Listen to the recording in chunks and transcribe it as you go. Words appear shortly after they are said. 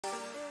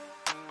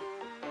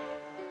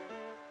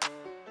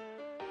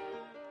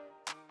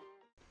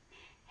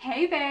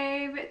Hey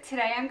babe!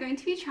 Today I'm going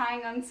to be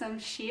trying on some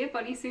sheer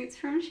bodysuits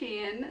from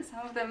SHEIN.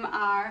 Some of them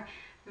are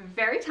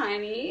very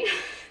tiny,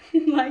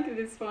 like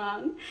this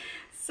one.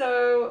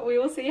 So we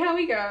will see how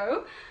we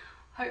go.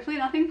 Hopefully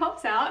nothing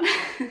pops out.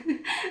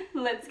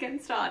 Let's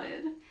get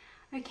started.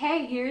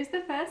 Okay, here's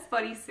the first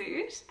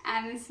bodysuit,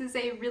 and this is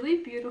a really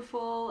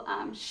beautiful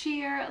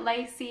sheer,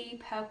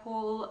 lacy,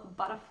 purple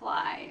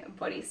butterfly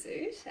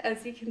bodysuit,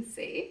 as you can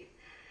see.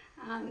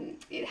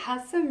 It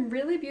has some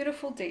really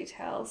beautiful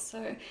details,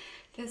 so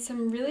there's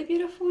some really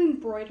beautiful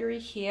embroidery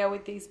here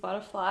with these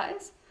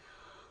butterflies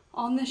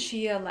on the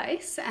sheer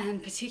lace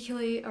and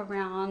particularly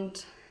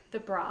around the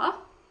bra,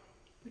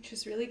 which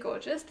is really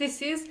gorgeous.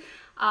 This is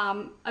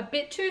a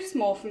bit too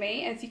small for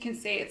me. As you can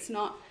see, it's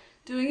not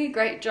doing a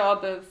great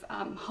job of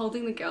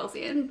holding the girls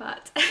in,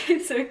 but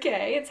it's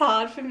okay. It's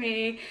hard for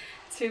me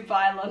to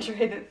buy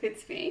lingerie that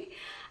fits me.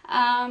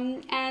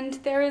 And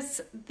there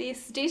is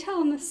this detail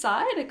on the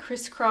side, a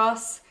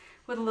crisscross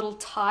with a little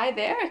tie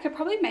there. I could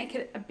probably make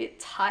it a bit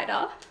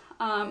tighter,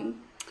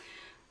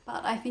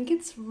 but I think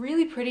it's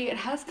really pretty. It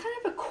has kind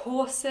of a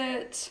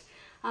corset,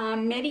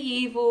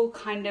 medieval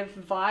kind of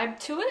vibe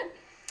to it.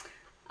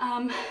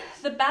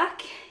 The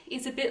back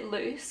is a bit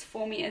loose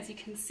for me, as you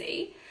can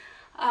see,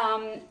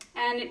 and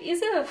it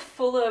is a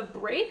fuller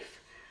brief,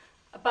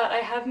 but I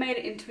have made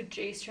it into a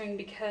G-string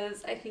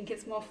because I think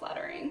it's more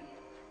flattering.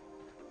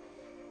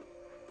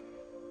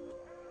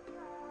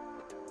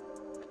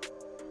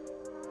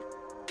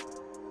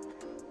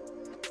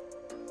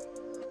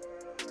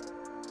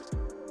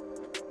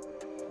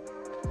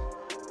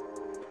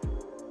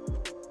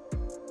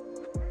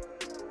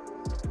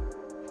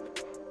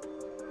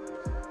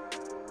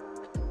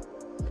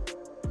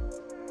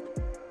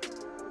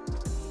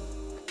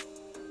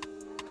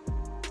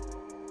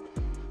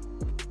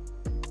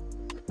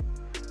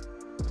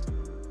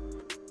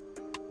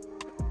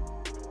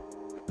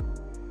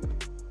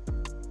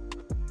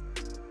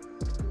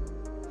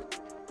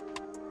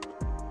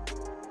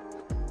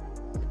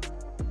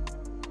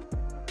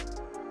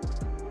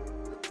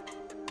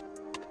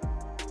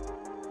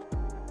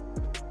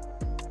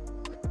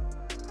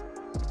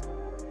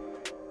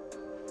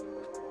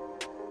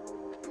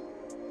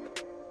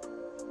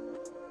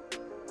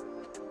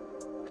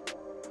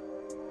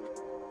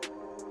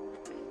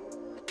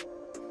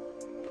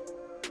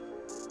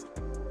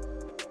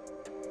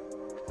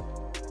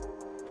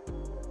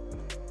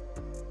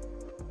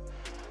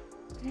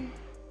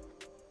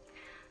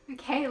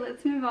 Okay,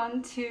 let's move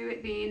on to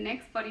the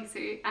next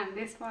bodysuit, and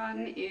this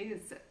one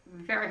is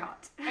very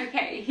hot.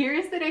 Okay, here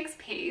is the next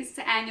piece,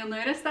 and you'll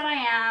notice that I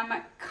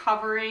am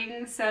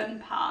covering certain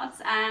parts,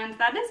 and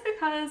that is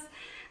because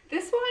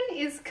this one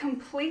is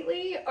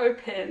completely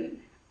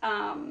open.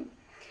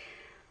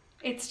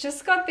 It's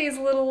just got these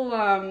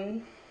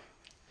little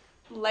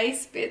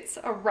lace bits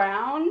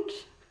around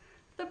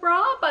the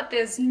bra, but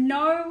there's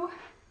no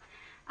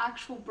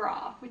actual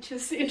bra, which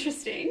is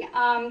interesting.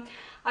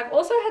 I've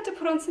also had to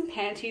put on some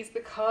panties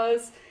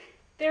because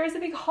there is a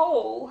big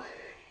hole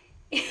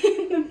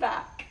in the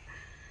back.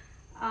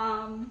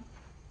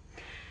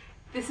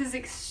 This is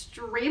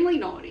extremely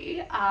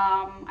naughty.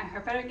 I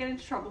hope I don't get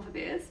into trouble for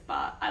this,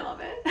 but I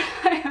love it.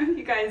 I hope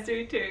you guys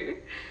do too.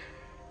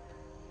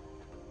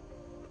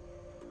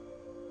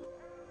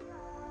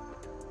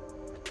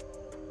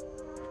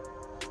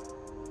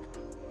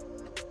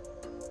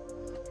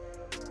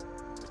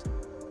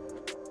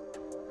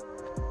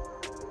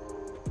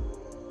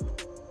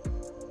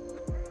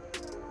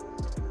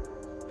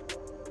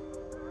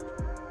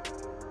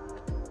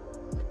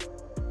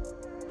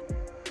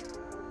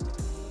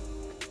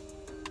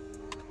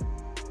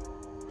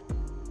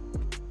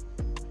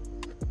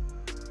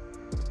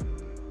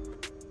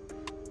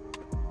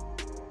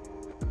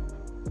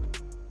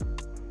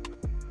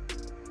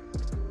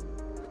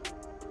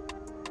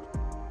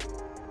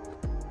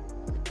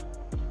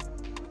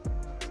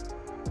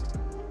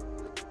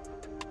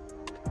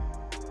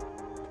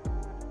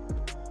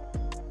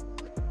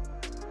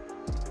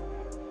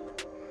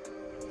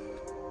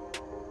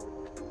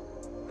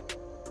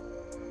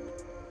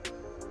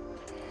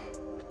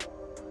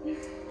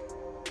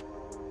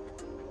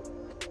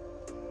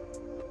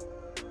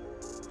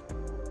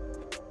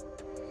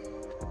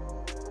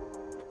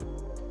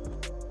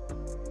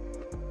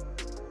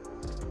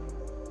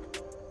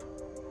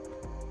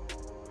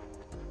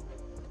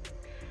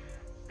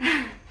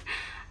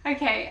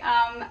 Okay,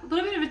 a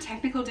little bit of a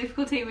technical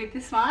difficulty with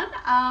this one,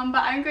 but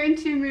I'm going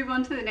to move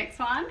on to the next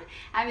one,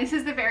 and this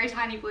is the very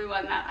tiny blue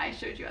one that I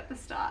showed you at the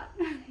start.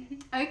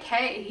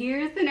 Okay,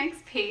 here's the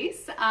next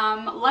piece.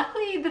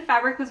 Luckily the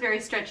fabric was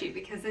very stretchy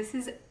because this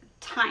is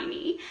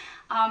tiny,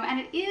 and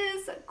it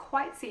is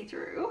quite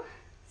see-through.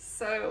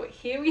 So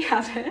here we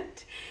have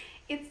it.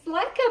 It's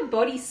like a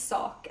body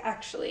sock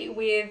actually,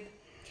 with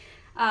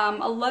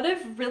a lot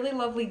of really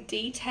lovely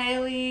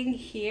detailing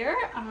here,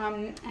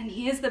 and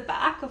here's the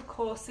back. Of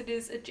course it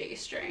is a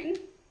G-string,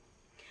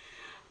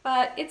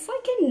 but it's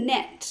like a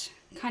net,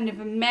 kind of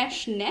a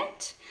mesh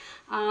net.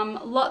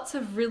 Lots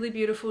of really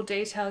beautiful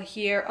detail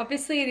here.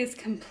 Obviously it is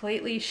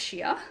completely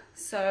sheer,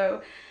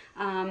 so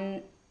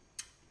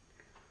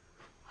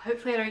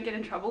Hopefully I don't get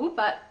in trouble,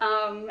 but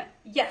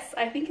yes,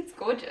 I think it's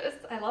gorgeous.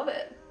 I love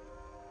it.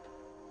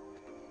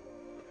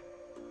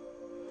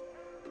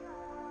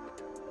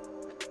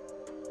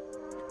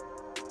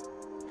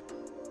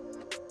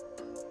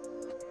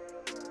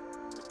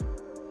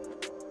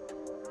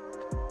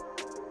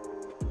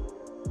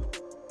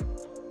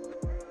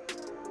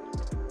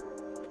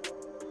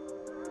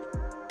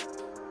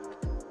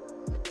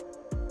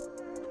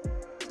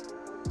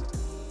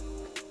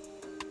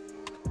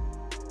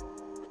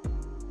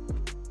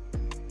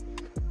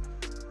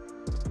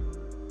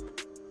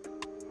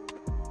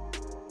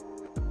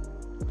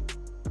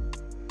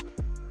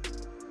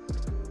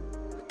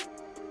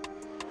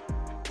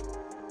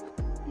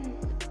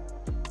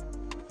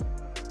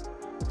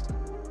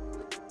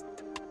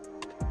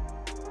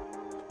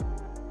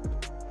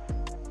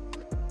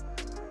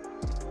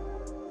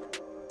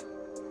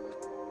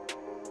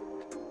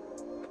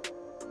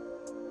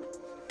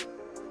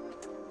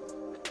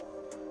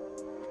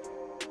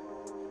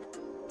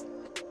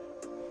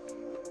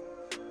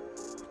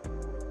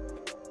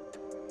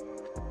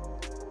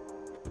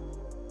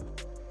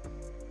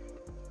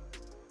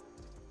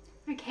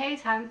 Okay,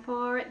 time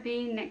for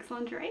the next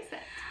lingerie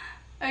set.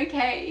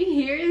 Okay,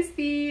 here is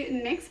the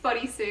next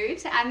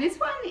bodysuit, and this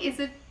one is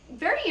a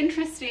very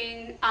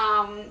interesting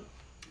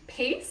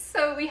piece.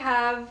 So we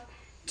have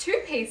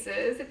two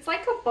pieces. It's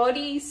like a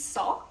body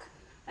sock,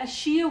 a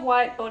sheer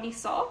white body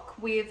sock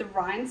with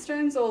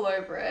rhinestones all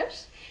over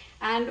it,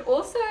 and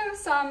also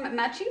some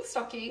matching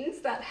stockings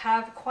that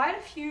have quite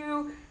a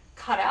few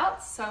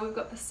cutouts. So we've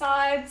got the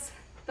sides,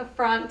 the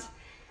front,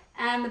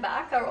 and the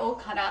back are all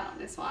cut out on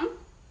this one.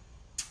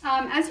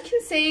 As you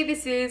can see,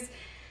 this is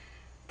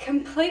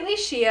completely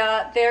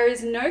sheer. There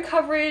is no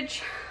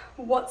coverage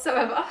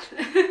whatsoever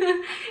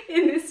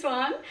in this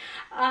one.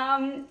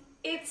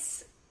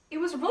 It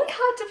was really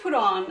hard to put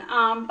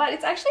on, but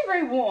it's actually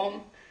very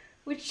warm,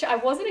 which I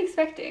wasn't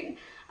expecting.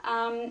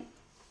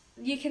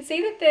 You can see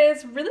that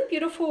there's really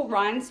beautiful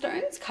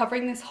rhinestones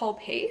covering this whole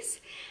piece.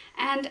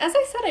 And as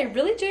I said, I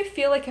really do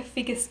feel like a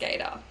figure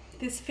skater.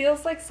 This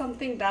feels like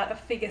something that a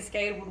figure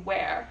skater would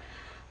wear,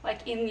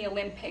 like in the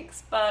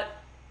Olympics, but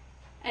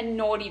a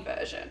naughty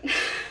version.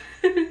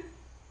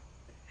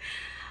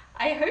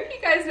 I hope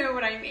you guys know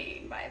what I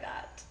mean by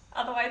that.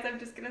 Otherwise, I'm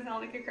just gonna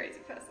sound like a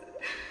crazy person.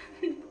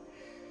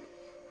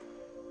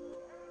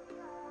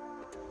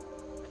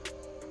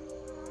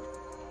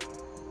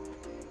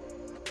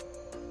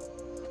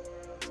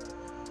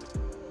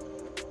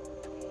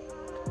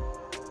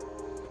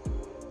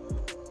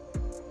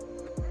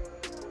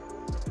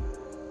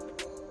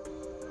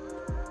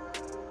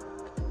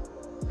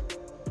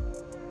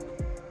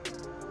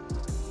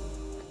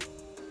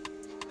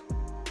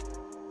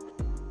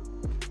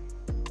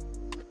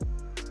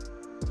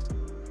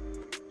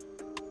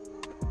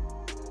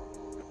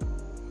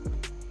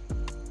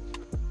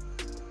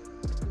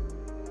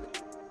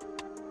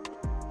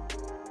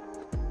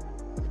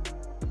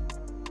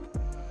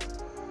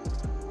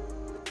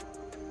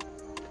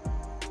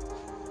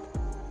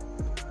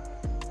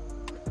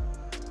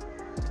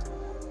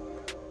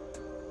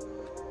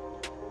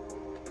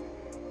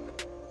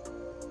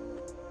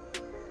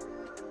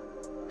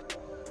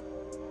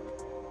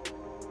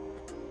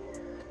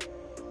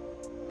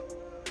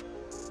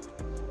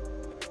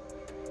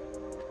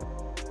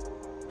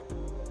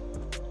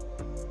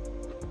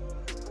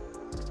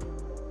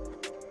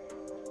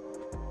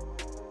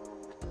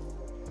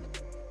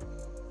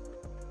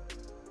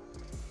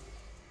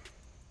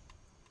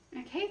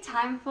 Okay,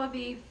 time for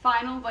the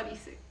final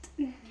bodysuit.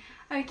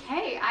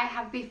 Okay, I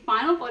have the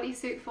final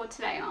bodysuit for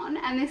today on,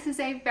 and this is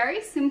a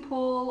very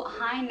simple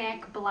high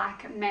neck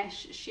black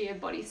mesh sheer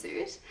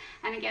bodysuit.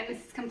 And again,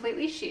 this is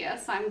completely sheer,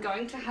 so I'm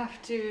going to have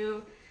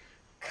to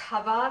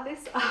cover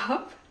this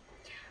up.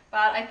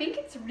 But I think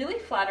it's really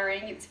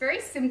flattering. It's very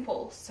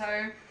simple,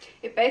 so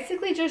it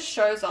basically just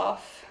shows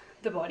off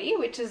the body,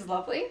 which is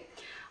lovely.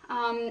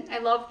 I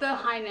love the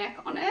high neck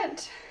on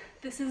it.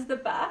 This is the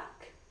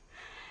back,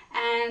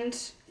 and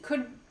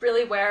could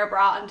really wear a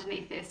bra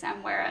underneath this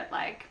and wear it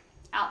like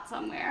out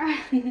somewhere.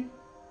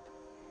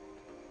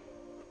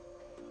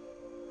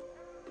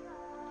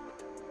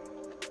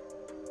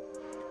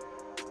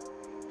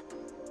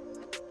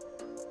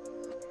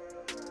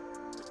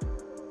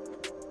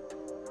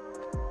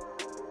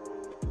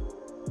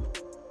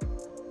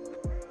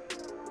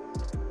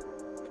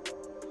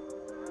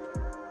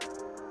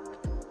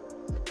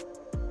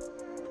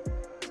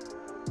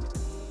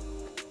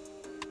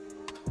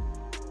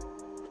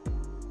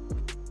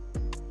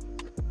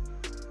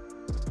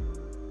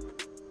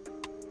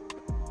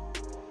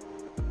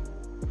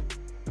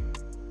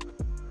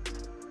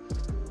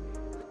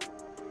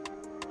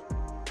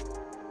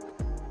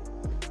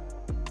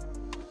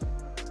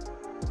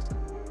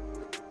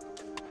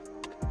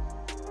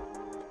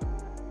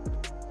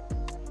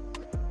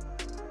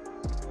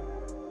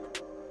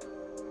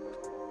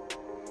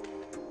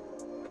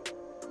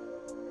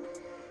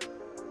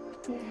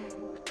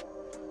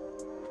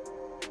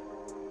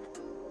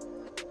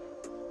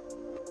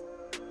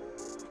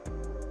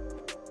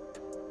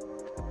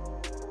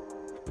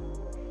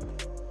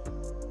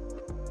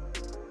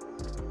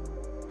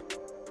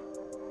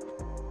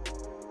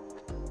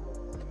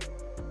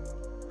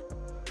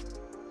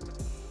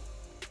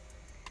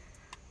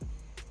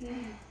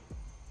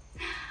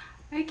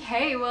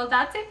 Okay, well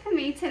that's it for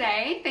me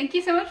today. Thank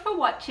you so much for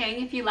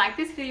watching. If you like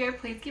this video,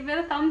 please give it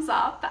a thumbs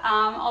up.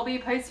 I'll be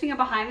posting a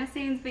behind the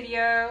scenes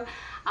video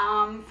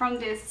from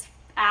this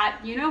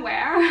at you know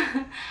where.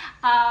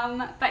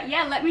 But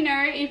yeah, let me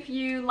know if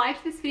you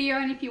liked this video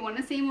and if you want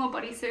to see more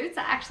bodysuits.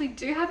 I actually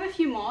do have a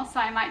few more, so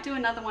I might do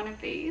another one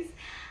of these.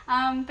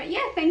 But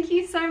yeah, thank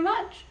you so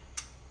much.